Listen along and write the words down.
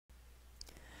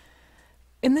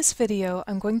In this video,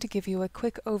 I'm going to give you a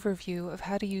quick overview of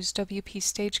how to use WP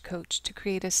Stagecoach to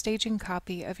create a staging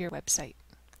copy of your website.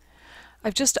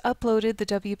 I've just uploaded the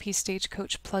WP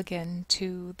Stagecoach plugin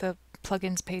to the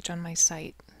plugins page on my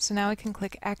site, so now I can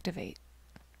click Activate.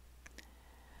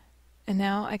 And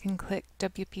now I can click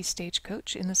WP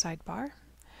Stagecoach in the sidebar,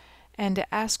 and it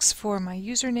asks for my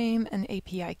username and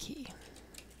API key.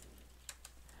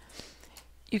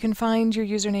 You can find your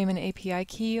username and API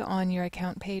key on your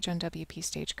account page on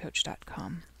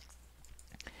WPStagecoach.com.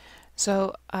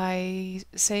 So I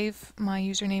save my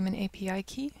username and API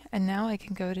key, and now I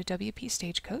can go to WP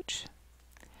Stagecoach.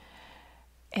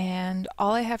 And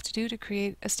all I have to do to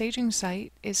create a staging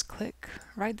site is click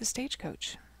Ride the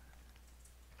Stagecoach.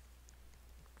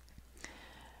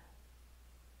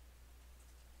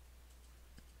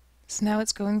 So now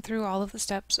it's going through all of the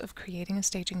steps of creating a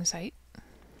staging site.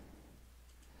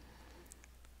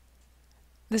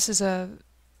 This is a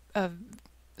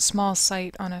small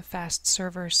site on a fast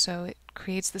server, so it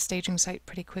creates the staging site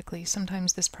pretty quickly.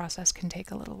 Sometimes this process can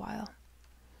take a little while.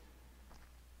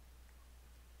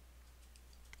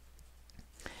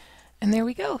 And there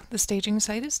we go. The staging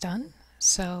site is done.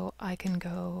 So I can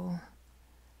go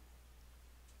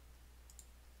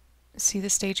see the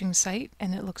staging site,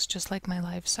 and it looks just like my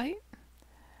live site.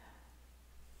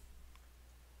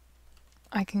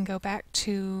 I can go back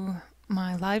to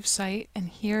my live site, and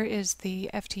here is the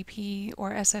FTP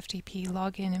or SFTP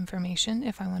login information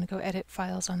if I want to go edit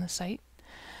files on the site.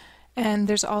 And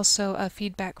there's also a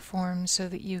feedback form so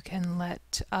that you can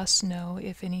let us know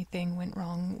if anything went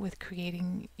wrong with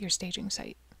creating your staging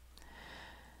site.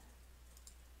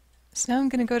 So now I'm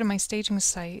going to go to my staging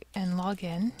site and log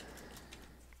in.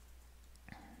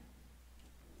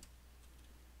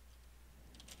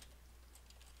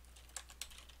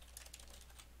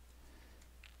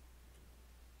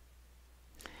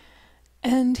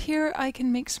 And here I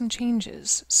can make some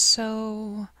changes.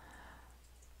 So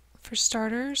for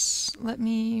starters, let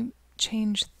me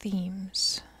change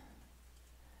themes.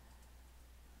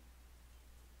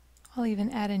 I'll even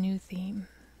add a new theme.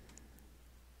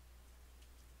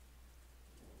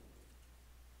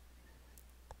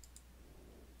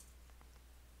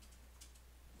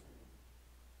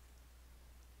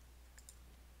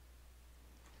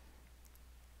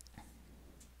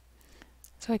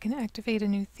 So I can activate a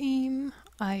new theme,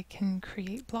 I can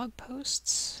create blog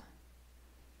posts,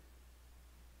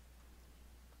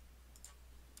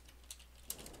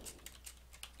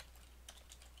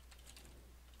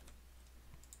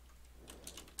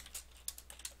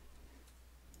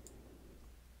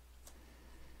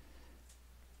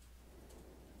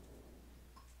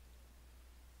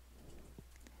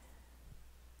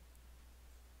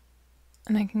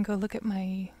 and I can go look at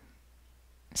my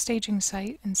staging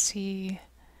site and see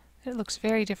it looks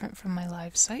very different from my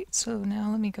live site. So now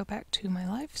let me go back to my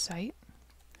live site,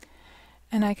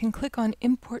 and I can click on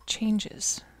Import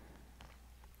Changes.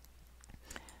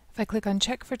 If I click on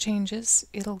Check for Changes,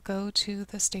 it'll go to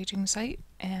the staging site,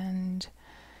 and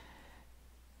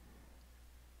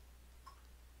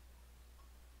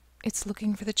it's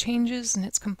looking for the changes, and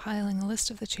it's compiling a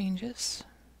list of the changes.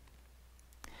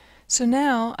 So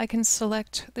now I can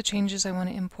select the changes I want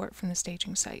to import from the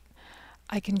staging site.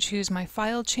 I can choose my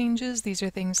file changes. These are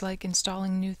things like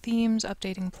installing new themes,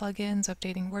 updating plugins,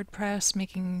 updating WordPress,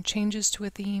 making changes to a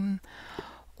theme.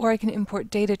 Or I can import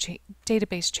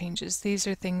database changes. These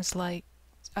are things like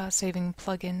saving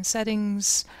plugin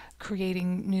settings,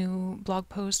 creating new blog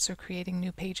posts, or creating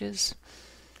new pages.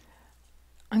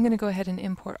 I'm going to go ahead and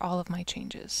import all of my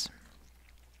changes.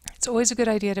 It's always a good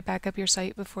idea to back up your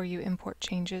site before you import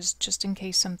changes, just in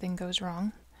case something goes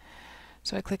wrong.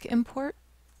 So I click Import,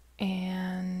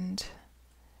 and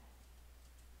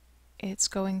it's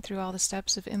going through all the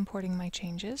steps of importing my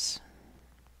changes.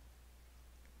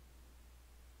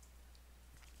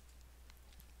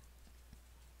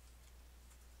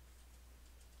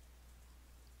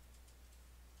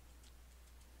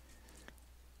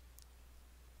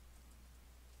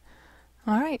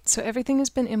 Alright, so everything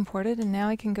has been imported, and now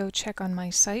I can go check on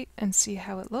my site and see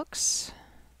how it looks.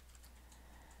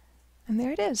 And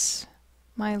there it is.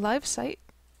 My live site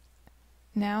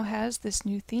now has this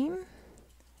new theme,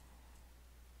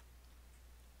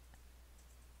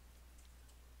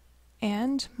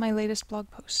 and my latest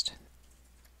blog post.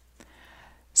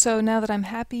 So now that I'm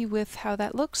happy with how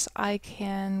that looks, I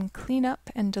can clean up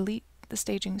and delete the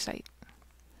staging site.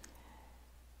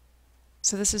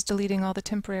 So this is deleting all the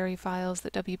temporary files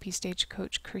that WP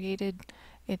Stagecoach created.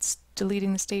 It's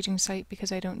deleting the staging site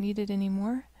because I don't need it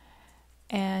anymore.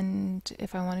 And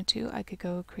if I wanted to, I could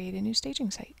go create a new staging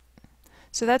site.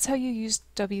 So that's how you use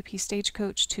WP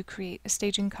Stagecoach to create a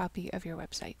staging copy of your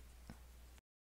website.